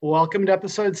Welcome to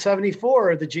episode 74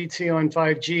 of the GT on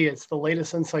 5G. It's the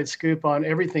latest inside scoop on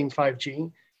everything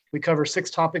 5G. We cover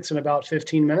 6 topics in about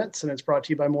 15 minutes, and it's brought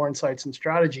to you by More Insights and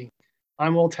Strategy.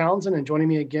 I'm Will Townsend, and joining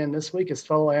me again this week is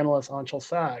fellow analyst Anshel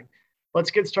Sag.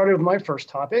 Let's get started with my first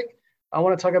topic. I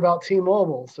want to talk about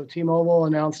T-Mobile. So T-Mobile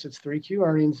announced its 3Q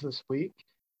earnings this week,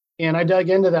 and I dug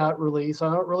into that release.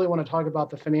 I don't really want to talk about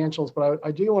the financials, but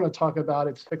I do want to talk about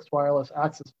its fixed wireless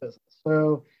access business.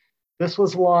 So this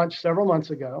was launched several months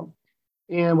ago,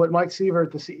 and what Mike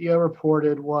Sievert, the CEO,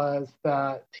 reported was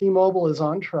that T-Mobile is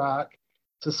on track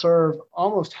to serve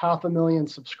almost 500,000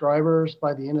 subscribers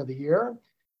by the end of the year,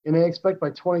 and they expect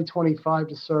by 2025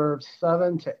 to serve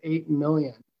 7 to 8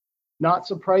 million. Not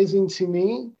surprising to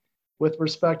me with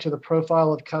respect to the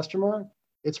profile of customer.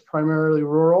 It's primarily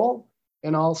rural,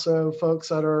 and also folks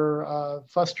that are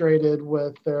frustrated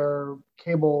with their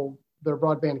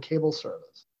broadband cable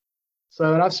service.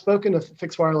 So, and I've spoken to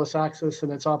fixed wireless access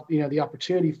and its the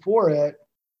opportunity for it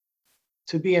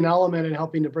to be an element in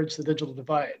helping to bridge the digital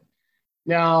divide.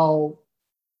 Now,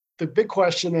 the big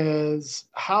question is,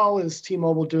 how is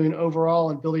T-Mobile doing overall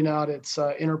in building out its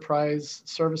enterprise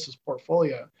services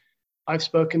portfolio? I've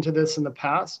spoken to this in the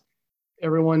past.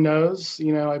 Everyone knows,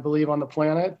 I believe on the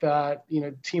planet that,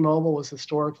 T-Mobile was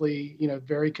historically,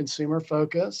 very consumer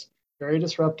focused, very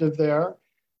disruptive there.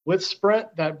 With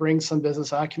Sprint, that brings some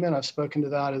business acumen. I've spoken to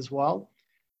that as well.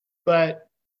 But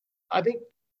I think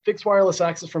fixed wireless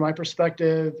access, from my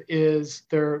perspective, is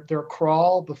their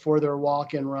crawl before their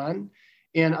walk and run.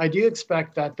 And I do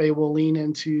expect that they will lean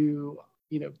into,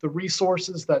 the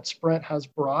resources that Sprint has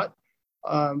brought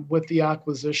with the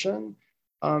acquisition.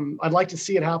 I'd like to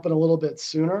see it happen a little bit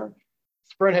sooner.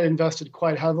 Sprint had invested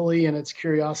quite heavily in its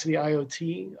Curiosity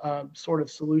IoT sort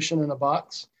of solution in a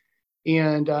box.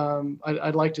 And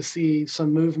I'd like to see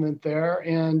some movement there,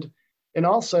 and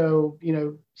also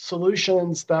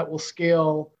solutions that will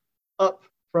scale up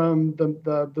from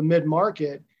the mid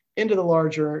market into the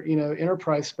larger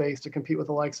enterprise space to compete with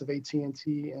the likes of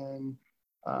AT&T and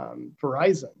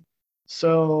Verizon.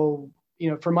 So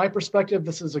from my perspective,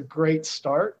 this is a great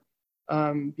start.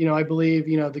 I believe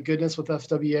the goodness with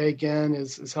FWA again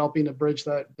is helping to bridge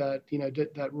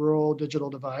that rural digital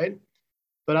divide.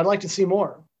 But I'd like to see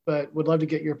more. But would love to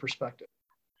get your perspective.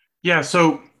 Yeah,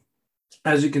 so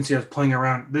as you can see, I was playing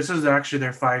around. This is actually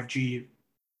their 5G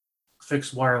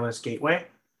fixed wireless gateway.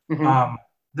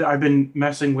 Mm-hmm. I've been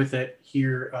messing with it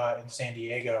here in San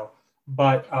Diego,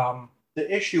 but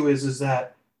the issue is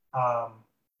that I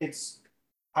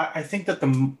think that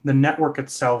the network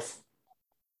itself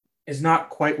is not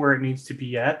quite where it needs to be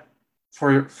yet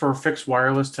for fixed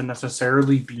wireless to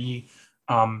necessarily be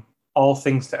all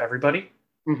things to everybody.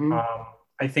 Mm-hmm.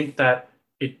 I think that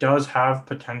it does have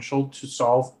potential to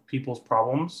solve people's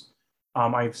problems.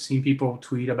 I've seen people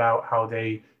tweet about how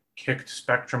they kicked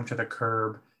spectrum to the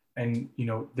curb, and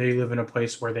they live in a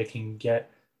place where they can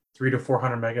get 300 to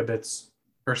 400 megabits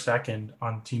per second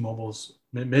on T-Mobile's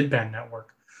mid band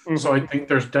network. Mm-hmm. So I think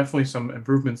there's definitely some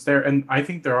improvements there, and I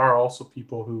think there are also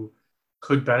people who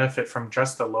could benefit from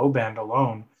just the low band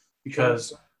alone,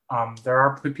 because there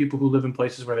are people who live in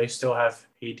places where they still have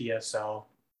ADSL.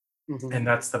 Mm-hmm. And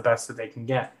that's the best that they can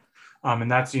get.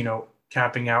 And that's,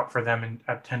 capping out for them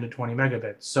at 10 to 20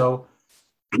 megabits. So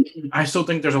I still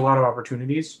think there's a lot of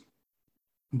opportunities,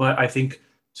 but I think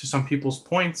to some people's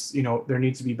points, there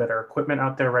needs to be better equipment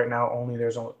out there. Right now, only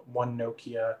there's one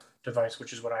Nokia device,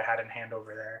 which is what I had in hand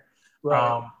over there.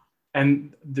 Right.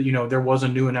 And there was a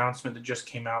new announcement that just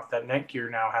came out that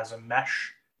Netgear now has a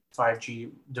mesh 5G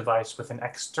device with an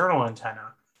external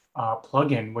antenna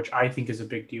plug-in, which I think is a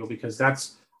big deal, because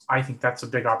I think that's a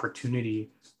big opportunity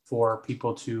for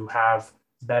people to have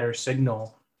better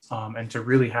signal and to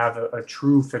really have a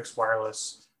true fixed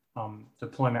wireless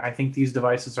deployment. I think these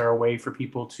devices are a way for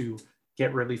people to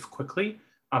get relief quickly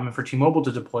and for T-Mobile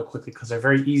to deploy quickly, because they're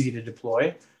very easy to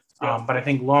deploy. Yeah. But I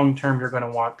think long-term, you're going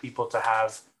to want people to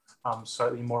have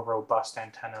slightly more robust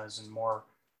antennas and more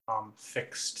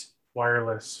fixed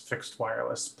wireless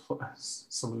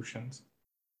solutions.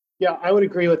 Yeah, I would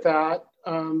agree with that.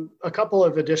 A couple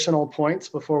of additional points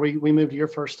before we move to your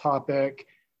first topic.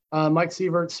 Mike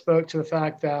Sievert spoke to the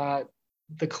fact that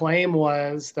the claim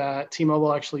was that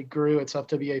T-Mobile actually grew its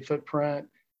FWA footprint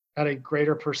at a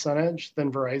greater percentage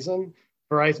than Verizon.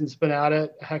 Verizon's been at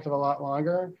it a heck of a lot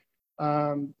longer.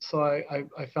 So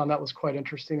I found that was quite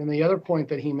interesting. And the other point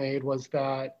that he made was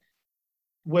that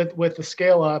with the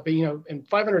scale up, and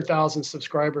 500,000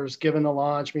 subscribers given the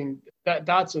launch,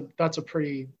 that's a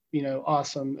pretty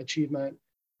awesome achievement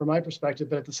from my perspective.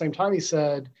 But at the same time, he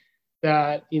said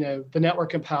that the network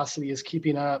capacity is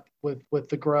keeping up with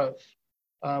the growth.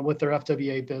 with their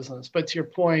FWA business. But to your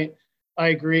point, I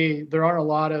agree. There aren't a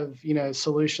lot of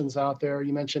solutions out there.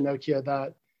 You mentioned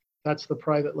Nokia. That's the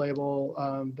private label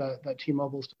that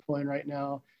T-Mobile's deploying right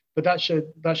now. But that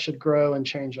should grow and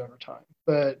change over time.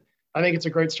 But I think it's a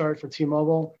great start for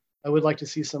T-Mobile. I would like to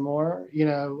see some more,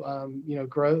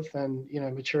 growth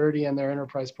and maturity in their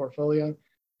enterprise portfolio.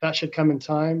 That should come in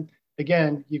time.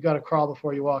 Again, you've got to crawl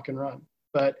before you walk and run.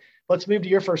 But let's move to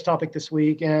your first topic this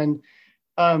week, and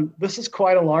this is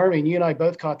quite alarming. You and I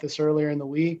both caught this earlier in the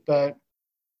week, but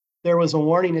there was a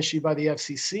warning issued by the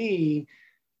FCC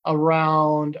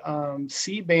around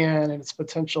C-band and its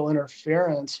potential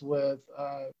interference with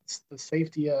the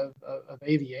safety of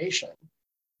aviation.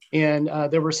 And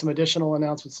there were some additional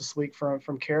announcements this week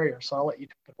from carriers. So I'll let you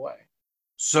take it away.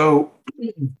 So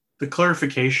the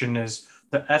clarification is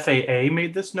the FAA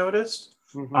made this notice,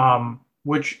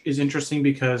 which is interesting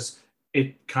because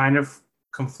it kind of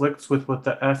conflicts with what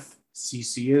the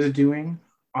FCC is doing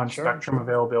on spectrum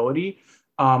availability.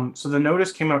 So the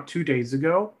notice came out 2 days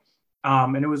ago,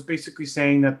 and it was basically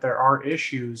saying that there are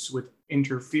issues with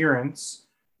interference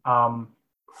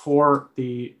for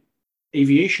the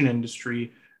aviation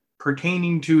industry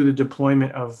pertaining to the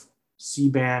deployment of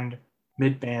C-band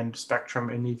mid band spectrum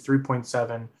in the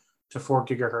 3.7 to 4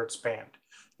 gigahertz band.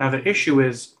 Now the issue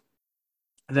is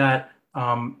that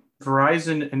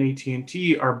Verizon and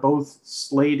AT&T are both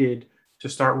slated to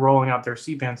start rolling out their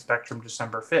C-band spectrum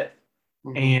December 5th.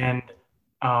 And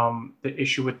the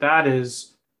issue with that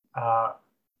is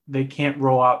they can't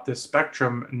roll out this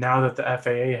spectrum now that the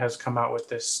FAA has come out with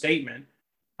this statement.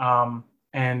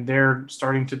 And they're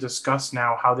starting to discuss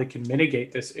now how they can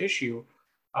mitigate this issue.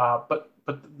 But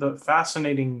the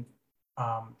fascinating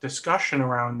discussion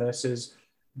around this is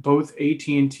both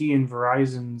AT&T and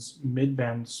Verizon's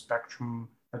mid-band spectrum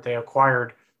that they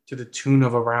acquired to the tune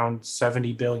of around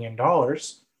 $70 billion or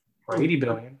 $80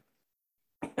 billion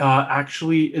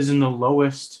actually is in the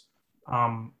lowest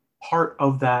part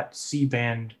of that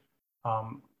C-band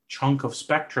chunk of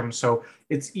spectrum. So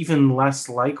it's even less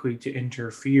likely to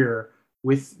interfere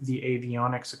with the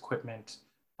avionics equipment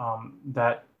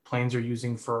that planes are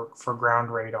using for ground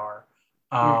radar.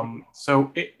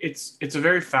 So it's a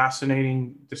very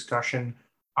fascinating discussion.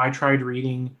 I tried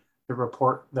reading the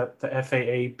report that the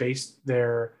FAA based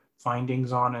their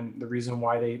findings on and the reason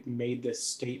why they made this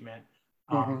statement.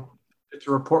 It's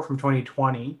a report from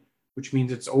 2020, which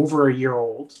means it's over a year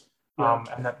old,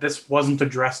 and that this wasn't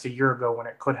addressed a year ago when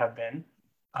it could have been,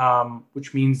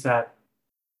 which means that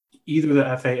either the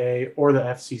FAA or the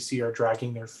FCC are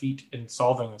dragging their feet in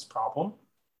solving this problem.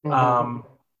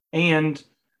 And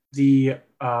the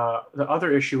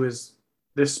other issue is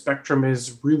this spectrum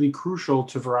is really crucial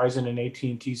to Verizon and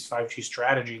AT&T's 5G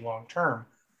strategy long term.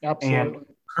 Absolutely. And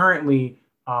currently,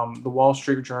 the Wall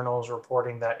Street Journal is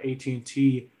reporting that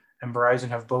AT&T and Verizon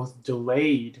have both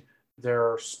delayed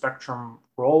their spectrum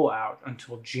rollout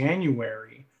until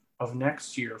January of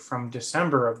next year from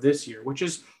December of this year, which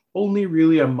is only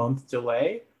really a month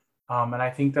delay. And I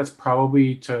think that's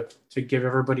probably to give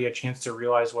everybody a chance to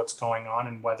realize what's going on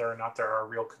and whether or not there are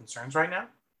real concerns right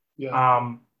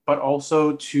now. But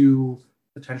also to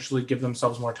potentially give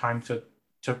themselves more time to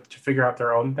figure out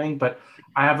their own thing. But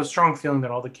I have a strong feeling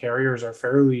that all the carriers are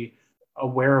fairly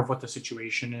aware of what the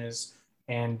situation is.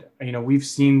 And, we've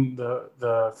seen the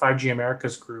 5G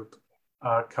Americas group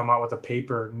come out with a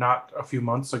paper not a few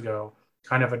months ago,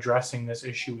 kind of addressing this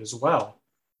issue as well.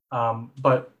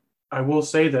 But I will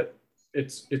say that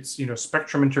it's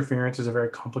spectrum interference is a very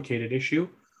complicated issue.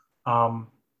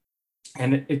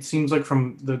 And it seems like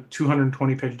from the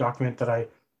 220-page document that I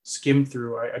skimmed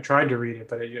through, I tried to read it,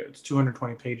 but it's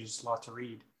 220 pages, a lot to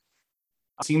read.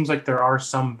 It seems like there are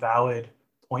some valid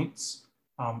points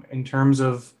in terms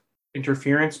of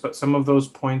interference, but some of those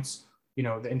points,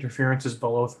 the interference is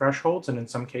below thresholds, and in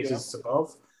some cases it's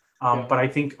above. But I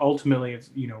think ultimately it's,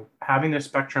 having the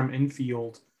spectrum in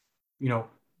field,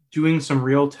 doing some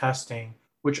real testing,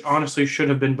 which honestly should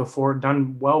have been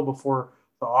done well before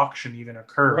the auction even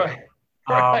occurred.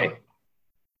 Right.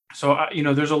 So,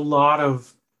 there's a lot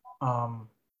of,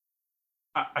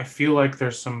 I feel like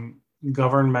there's some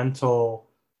governmental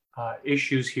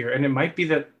issues here. And it might be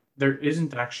that there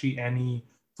isn't actually any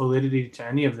validity to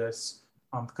any of this,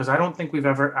 because I don't think we've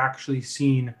ever actually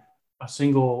seen a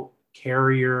single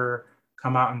carrier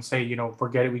come out and say,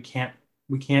 forget it,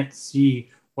 we can't see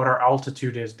what our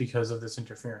altitude is because of this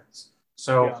interference.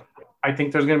 So I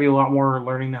think there's going to be a lot more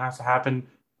learning that has to happen.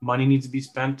 Money needs to be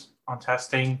spent on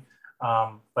testing,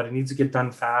 but it needs to get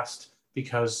done fast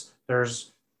because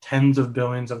there's tens of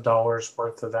billions of dollars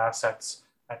worth of assets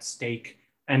at stake.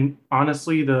 And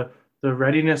honestly, the the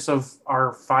readiness of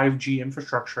our 5G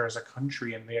infrastructure as a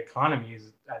country and the economy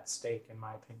is at stake, in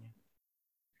my opinion.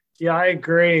 Yeah, I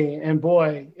agree. And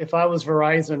boy, if I was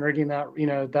Verizon reading that,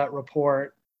 that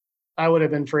report, I would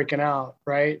have been freaking out,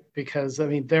 right? Because I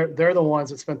mean, they're the ones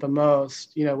that spent the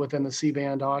most, within the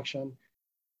C-band auction.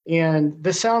 And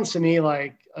this sounds to me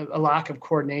like a lack of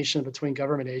coordination between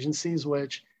government agencies,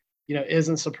 which,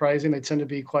 isn't surprising. They tend to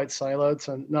be quite siloed,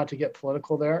 so not to get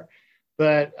political there,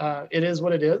 but it is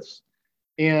what it is.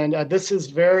 And this is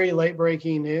very late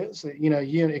breaking news.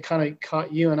 It kind of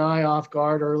caught you and I off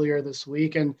guard earlier this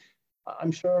week, and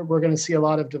I'm sure we're going to see a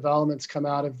lot of developments come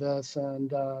out of this,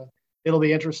 and it'll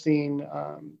be interesting,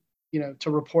 to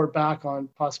report back on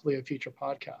possibly a future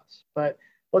podcast. But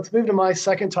let's move to my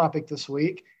second topic this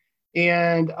week.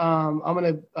 And I'm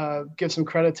going to give some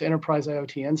credit to Enterprise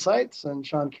IoT Insights and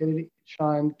Sean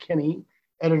Kinney,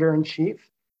 editor-in-chief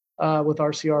with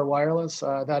RCR Wireless.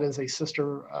 That is a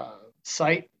sister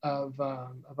site of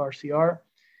RCR.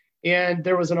 And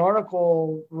there was an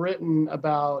article written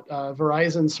about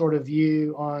Verizon's sort of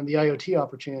view on the IoT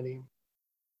opportunity.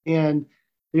 And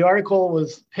the article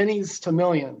was pennies to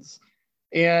millions.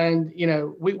 And,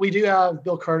 we do have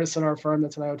Bill Curtis in our firm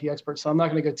that's an IoT expert. So I'm not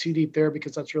going to go too deep there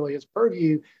because that's really his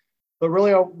purview. But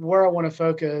really where I want to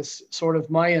focus sort of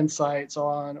my insights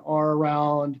on are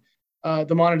around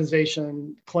the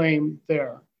monetization claim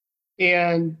there.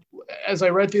 And as I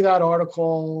read through that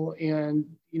article and,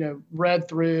 read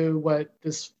through what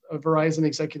this Verizon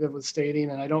executive was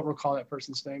stating, and I don't recall that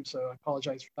person's name, so I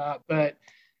apologize for that. But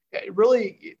it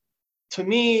really, to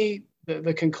me,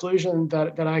 the conclusion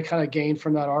that I kind of gained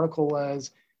from that article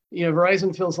was,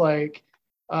 Verizon feels like,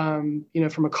 from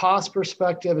a cost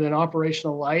perspective and an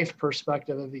operational life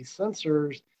perspective of these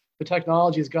sensors, the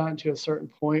technology has gotten to a certain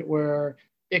point where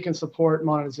it can support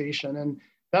monetization. And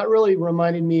that really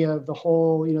reminded me of the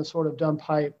whole, sort of dumb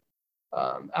pipe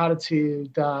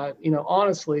attitude that,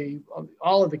 honestly,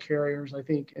 all of the carriers, I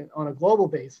think, on a global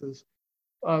basis,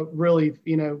 really,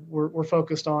 we're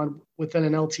focused on within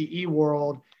an LTE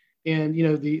world. And,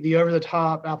 the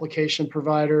over-the-top application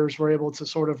providers were able to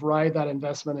sort of ride that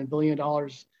investment in $1 billion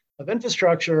of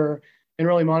infrastructure and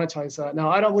really monetize that. Now,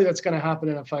 I don't believe that's going to happen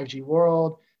in a 5G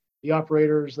world. The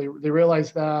operators, they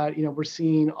realize that, we're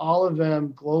seeing all of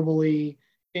them globally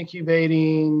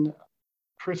incubating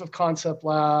proof of concept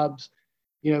labs,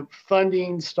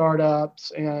 funding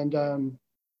startups, and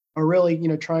are really,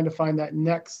 trying to find that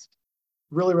next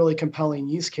really, really compelling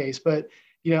use case. But,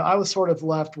 I was sort of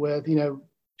left with,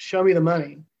 show me the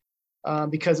money,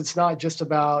 because it's not just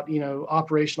about,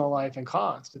 operational life and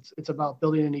cost. It's about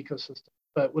building an ecosystem.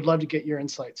 But would love to get your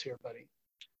insights here, buddy.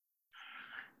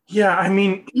 Yeah, I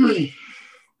mean,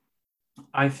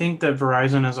 I think that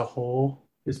Verizon as a whole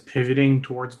is pivoting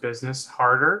towards business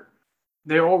harder.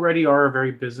 They already are a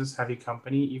very business heavy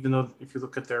company, even though if you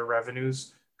look at their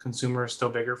revenues, consumer is still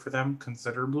bigger for them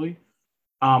considerably.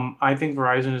 I think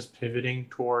Verizon is pivoting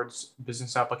towards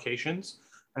business applications,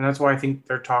 and that's why I think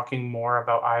they're talking more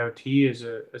about IoT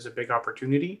as a big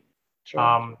opportunity.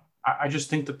 Sure. I just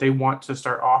think that they want to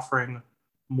start offering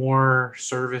more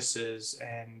services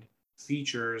and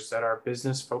features that are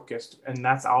business focused, and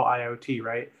that's all IoT,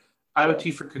 right? Sure.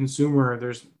 IoT for consumer,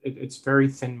 it's very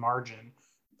thin margin,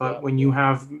 but when you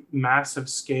have massive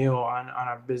scale on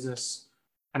a business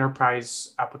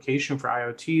enterprise application for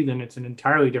IoT, then it's an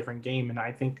entirely different game. And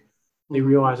I think they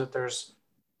realize that there's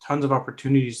tons of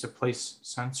opportunities to place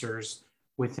sensors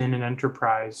within an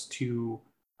enterprise to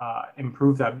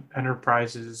improve that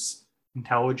enterprise's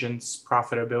intelligence,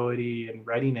 profitability, and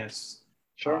readiness,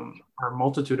 Sure. or a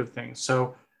multitude of things.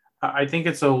 So I think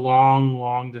it's a long,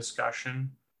 long discussion.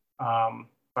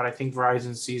 But I think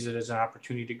Verizon sees it as an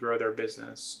opportunity to grow their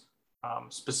business,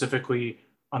 specifically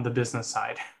on the business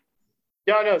side.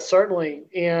 Yeah, no, certainly.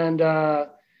 And,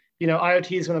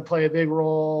 IoT is going to play a big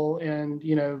role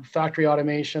in, factory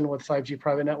automation with 5G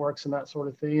private networks and that sort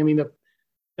of thing. I mean,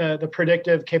 the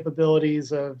predictive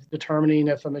capabilities of determining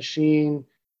if a machine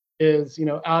is,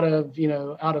 out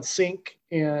of sync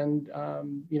and,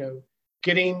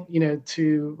 getting,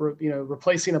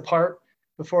 replacing a part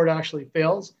before it actually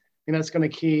fails. And that's going to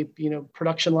keep,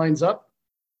 production lines up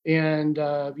and,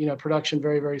 production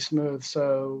very, very smooth.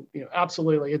 So,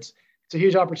 absolutely. It's a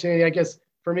huge opportunity. I guess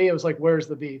for me, it was like, where's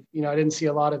the beef? I didn't see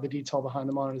a lot of the detail behind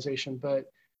the monetization,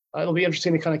 but it'll be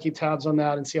interesting to kind of keep tabs on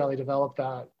that and see how they develop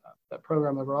that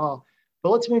program overall.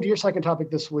 But let's move to your second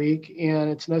topic this week. And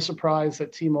it's no surprise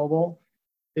that T-Mobile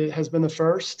has been the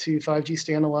first to 5G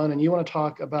standalone. And you want to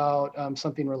talk about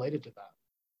something related to that.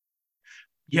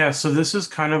 Yeah, so this is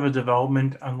kind of a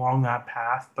development along that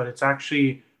path, but it's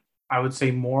actually, I would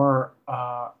say, more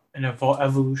an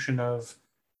evolution of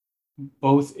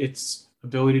both its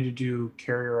ability to do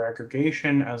carrier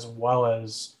aggregation as well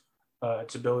as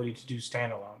its ability to do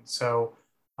standalone. So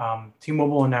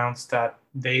T-Mobile announced that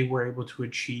they were able to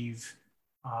achieve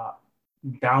uh,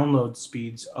 download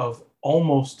speeds of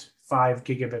almost 5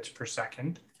 gigabits per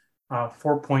second,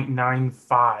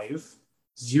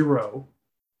 4.950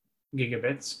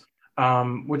 gigabits,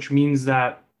 which means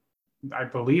that I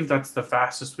believe that's the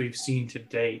fastest we've seen to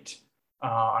date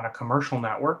on a commercial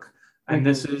network. And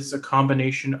this is a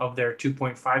combination of their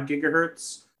 2.5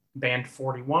 gigahertz band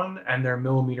 41 and their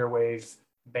millimeter wave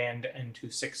band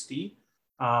N260.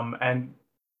 And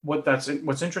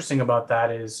what's interesting about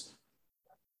that is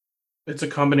it's a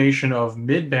combination of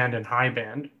mid band and high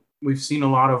band. We've seen a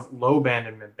lot of low band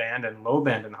and mid band and low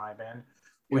band and high band.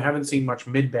 We haven't seen much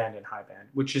mid band and high band,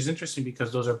 which is interesting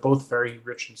because those are both very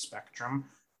rich in spectrum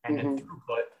and in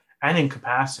throughput and in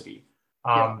capacity.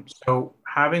 So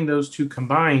having those two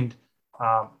combined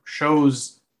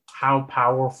shows how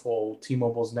powerful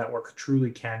T-Mobile's network truly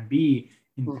can be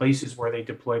in places where they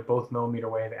deploy both millimeter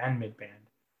wave and mid band.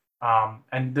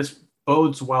 And this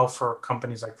bodes well for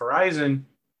companies like Verizon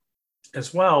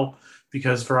as well,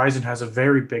 because Verizon has a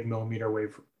very big millimeter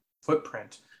wave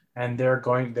footprint, and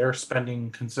they're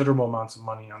spending considerable amounts of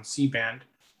money on C-band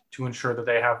to ensure that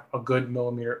they have a good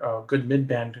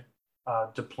mid-band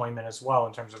deployment as well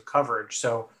in terms of coverage.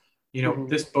 So,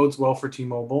 this bodes well for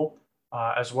T-Mobile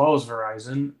as well as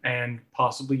Verizon and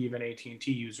possibly even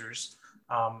AT&T users.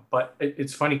 But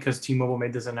it's funny because T-Mobile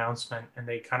made this announcement and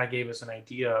they kind of gave us an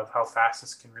idea of how fast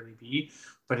this can really be.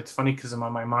 But it's funny because in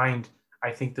my mind,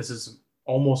 I think this is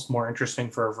almost more interesting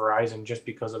for Verizon just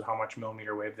because of how much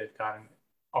millimeter wave they've gotten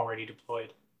already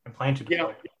deployed and plan to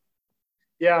deploy.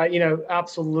 Yeah,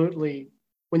 absolutely.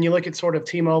 When you look at sort of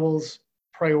T-Mobile's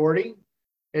priority,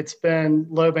 it's been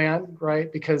low band,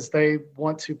 right? Because they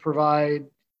want to provide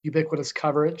ubiquitous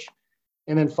coverage,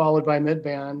 and then followed by mid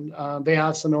band. They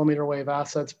have some millimeter wave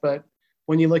assets, but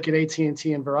when you look at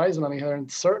AT&T and Verizon on the other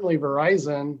hand, certainly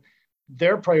Verizon,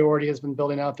 their priority has been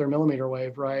building out their millimeter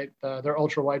wave, right? Their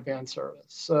ultra wideband service.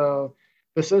 So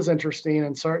this is interesting,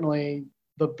 and certainly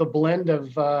the blend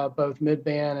of both mid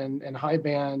band and high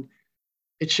band,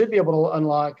 it should be able to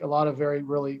unlock a lot of very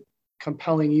really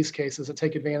compelling use cases that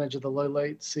take advantage of the low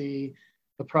latency,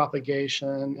 the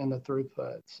propagation, and the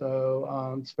throughput.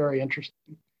 So it's very interesting.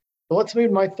 But let's move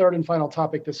to my third and final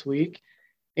topic this week.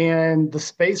 And the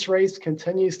space race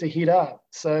continues to heat up.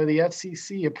 So the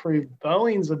FCC approved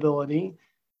Boeing's ability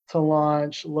to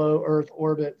launch low Earth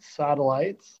orbit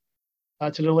satellites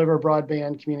to deliver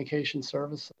broadband communication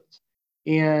services.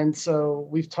 And so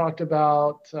we've talked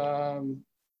about,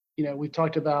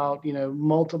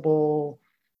 multiple,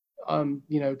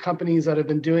 companies that have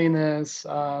been doing this.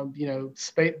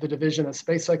 The division of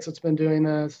SpaceX that's been doing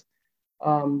this.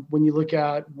 When you look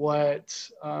at what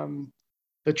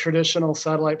the traditional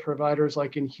satellite providers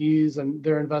like in Hughes and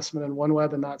their investment in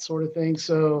OneWeb and that sort of thing.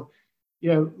 So,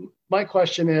 my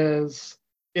question is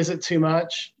it too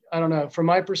much? I don't know. From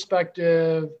my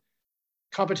perspective,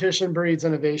 competition breeds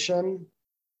innovation.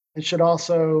 It should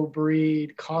also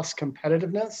breed cost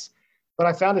competitiveness. But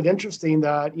I found it interesting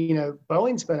that,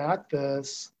 Boeing's been at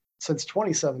this since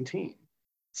 2017.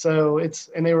 So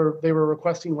they were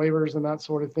requesting waivers and that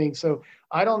sort of thing. So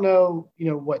I don't know,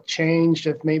 what changed,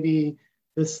 if maybe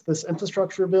this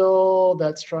infrastructure bill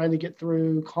that's trying to get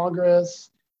through Congress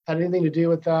had anything to do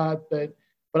with that.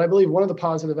 But I believe one of the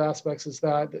positive aspects is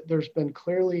that there's been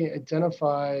clearly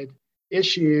identified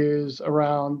issues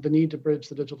around the need to bridge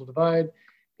the digital divide,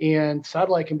 and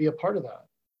satellite can be a part of that.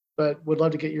 But would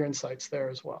love to get your insights there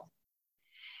as well.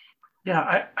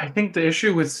 Yeah, I think the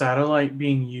issue with satellite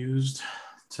being used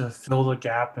to fill the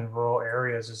gap in rural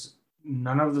areas is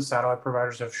none of the satellite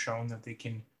providers have shown that they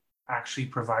can actually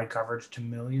provide coverage to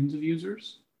millions of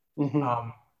users.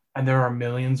 And there are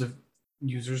millions of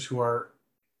users who are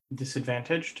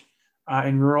disadvantaged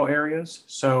in rural areas.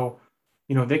 So,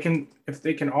 if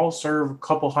they can all serve a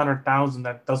couple 100,000,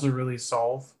 that doesn't really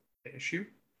solve the issue.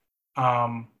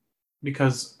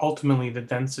 Because ultimately the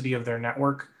density of their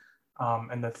network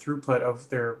and the throughput of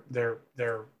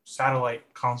their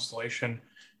satellite constellation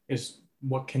is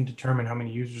what can determine how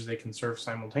many users they can serve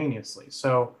simultaneously.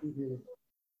 So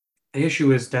the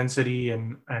issue is density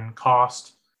and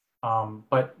cost.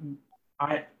 But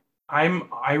I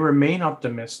remain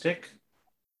optimistic,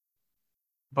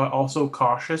 but also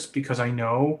cautious because I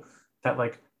know that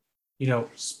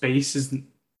space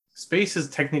is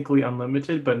technically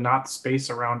unlimited, but not space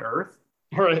around Earth.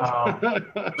 Right.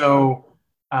 So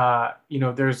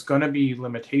there's going to be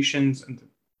limitations and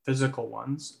physical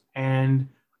ones, and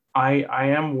I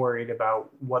am worried about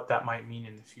what that might mean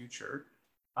in the future.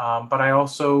 But I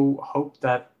also hope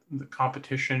that the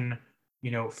competition,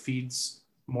 feeds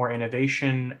more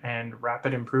innovation and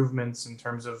rapid improvements in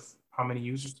terms of how many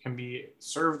users can be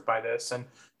served by this. And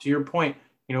to your point,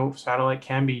 satellite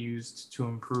can be used to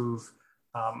improve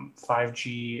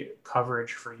 5G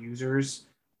coverage for users,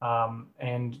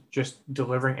 and just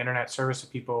delivering internet service to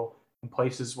people in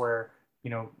places where,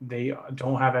 they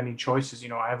don't have any choices.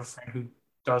 I have a friend who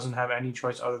doesn't have any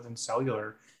choice other than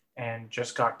cellular and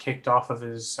just got kicked off of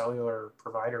his cellular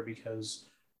provider because,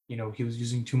 he was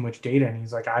using too much data, and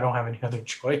he's like, I don't have any other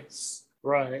choice.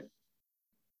 Right.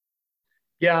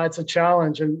 Yeah, it's a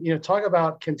challenge. And, talk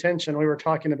about contention. We were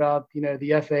talking about,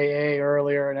 the FAA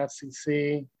earlier and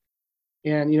FCC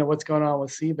and, what's going on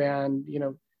with C-band,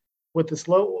 with this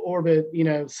low orbit,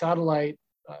 satellite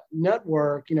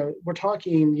network, we're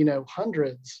talking,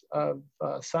 hundreds of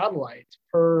satellites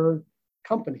per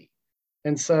company.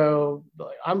 And so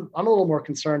I'm a little more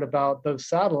concerned about those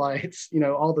satellites,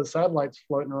 all the satellites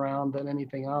floating around than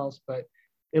anything else, but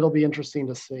it'll be interesting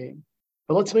to see.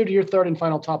 But let's move to your third and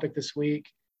final topic this week.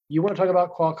 You want to talk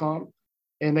about Qualcomm,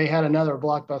 and they had another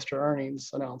blockbuster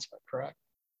earnings announcement, correct?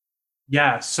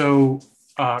 Yeah, so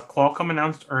Qualcomm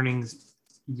announced earnings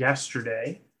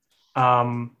yesterday,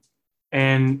 um,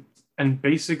 and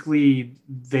basically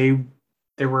they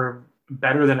were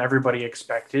better than everybody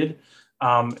expected.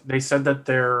 They said that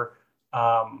their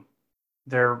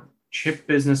chip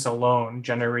business alone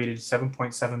generated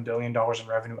 $7.7 billion in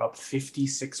revenue, up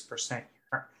 56%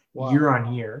 year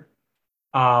on year.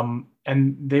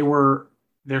 And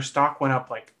their stock went up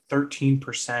like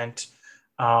 13%.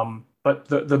 But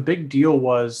the big deal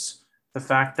was the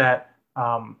fact that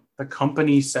the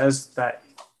company says that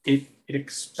it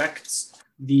expects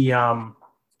the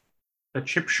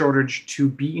chip shortage to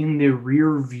be in the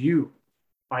rear view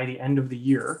by the end of the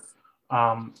year.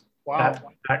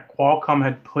 That Qualcomm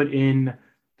had put in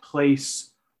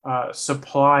place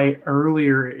supply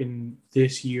earlier in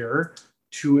this year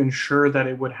to ensure that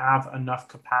it would have enough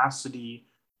capacity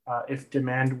if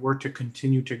demand were to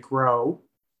continue to grow.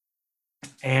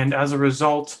 And as a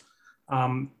result,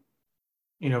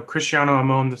 Cristiano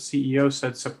Amon, the CEO,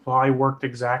 said supply worked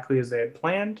exactly as they had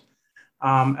planned,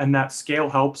 and that scale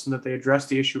helps, and that they addressed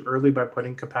the issue early by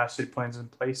putting capacity plans in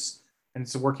place, and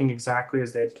it's working exactly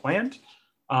as they had planned.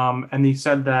 And he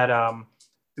said that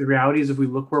the reality is, if we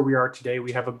look where we are today,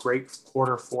 we have a great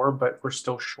Q4, but we're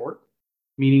still short,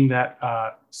 meaning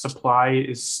that supply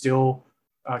is still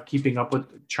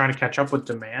trying to catch up with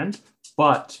demand,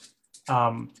 but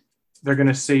they're going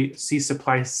to see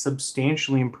supply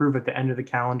substantially improve at the end of the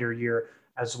calendar year,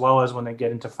 as well as when they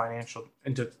get into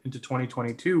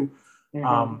 2022.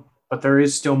 But there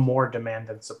is still more demand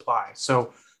than supply.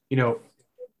 So,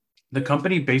 the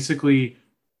company basically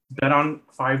bet on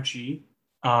 5G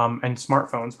and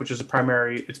smartphones, which is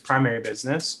its primary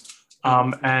business,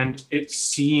 and it's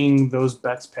seeing those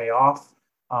bets pay off.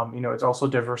 It's also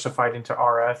diversified into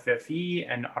RFFE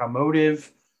and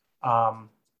automotive.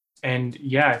 And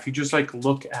yeah, if you just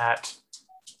look at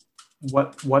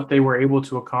what they were able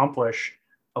to accomplish,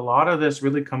 a lot of this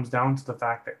really comes down to the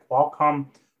fact that Qualcomm,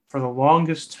 for the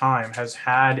longest time, has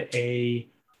had a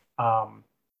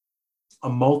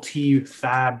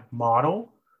multi-fab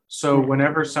model. So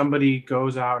whenever somebody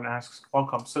goes out and asks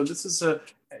Qualcomm, so this is a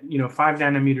 5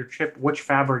 nanometer chip, which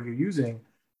fab are you using?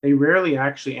 They rarely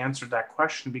actually answered that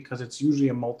question because it's usually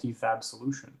a multi-fab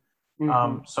solution.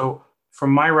 So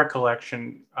from my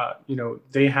recollection,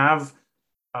 they have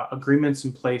agreements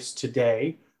in place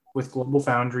today with Global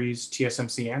Foundries,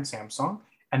 TSMC, and Samsung,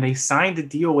 and they signed a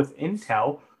deal with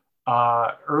Intel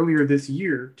earlier this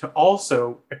year to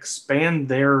also expand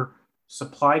their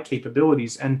supply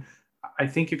capabilities. And I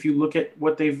think if you look at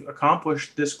what they've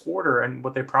accomplished this quarter and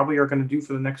what they probably are going to do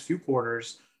for the next few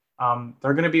quarters,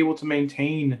 they're going to be able to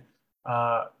maintain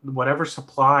whatever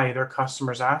supply their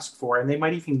customers ask for, and they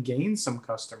might even gain some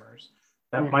customers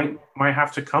that might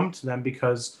have to come to them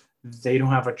because they don't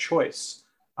have a choice.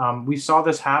 We saw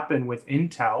this happen with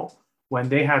Intel when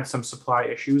they had some supply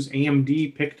issues.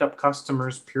 AMD picked up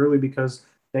customers purely because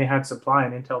they had supply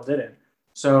and Intel didn't.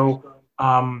 So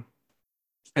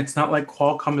it's not like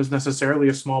Qualcomm is necessarily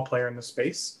a small player in the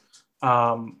space,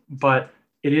 but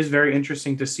it is very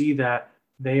interesting to see that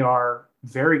they are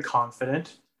very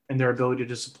confident in their ability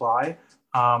to supply.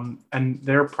 And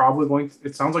they're probably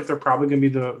it sounds like they're probably going to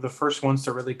be the first ones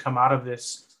to really come out of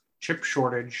this chip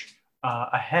shortage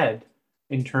ahead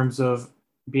in terms of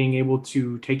being able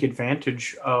to take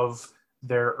advantage of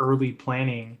their early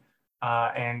planning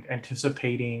and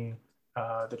anticipating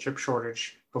the chip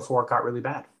shortage before it got really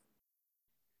bad.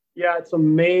 Yeah, it's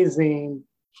amazing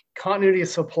continuity of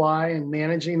supply and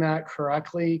managing that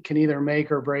correctly can either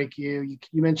make or break you.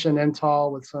 You mentioned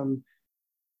Intel with some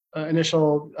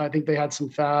initial, I think they had some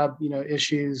fab,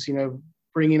 issues,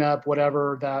 bringing up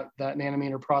whatever that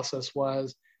nanometer process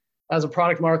was. As a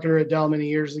product marketer at Dell many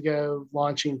years ago,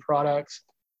 launching products,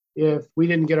 if we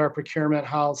didn't get our procurement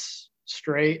house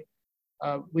straight,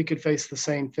 we could face the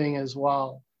same thing as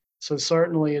well. So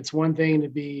certainly it's one thing to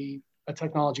be a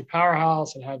technology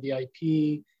powerhouse and have the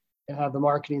IP and have the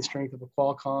marketing strength of a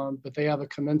Qualcomm, but they have a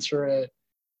commensurate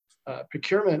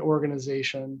procurement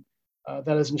organization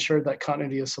that has ensured that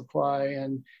continuity of supply.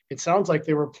 And it sounds like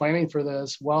they were planning for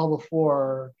this well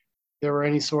before there were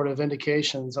any sort of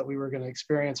indications that we were going to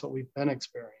experience what we've been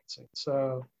experiencing.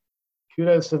 So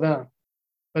kudos to them.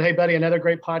 But hey, Betty, another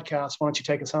great podcast. Why don't you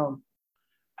take us home?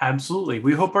 Absolutely.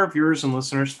 We hope our viewers and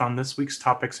listeners found this week's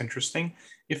topics interesting.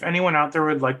 If anyone out there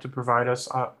would like to provide us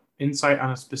insight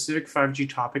on a specific 5G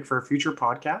topic for a future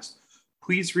podcast,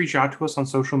 please reach out to us on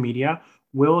social media.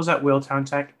 Will is at Willtown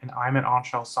Tech, and I'm at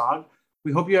Anshel Sag.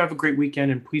 We hope you have a great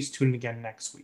weekend, and please tune in again next week.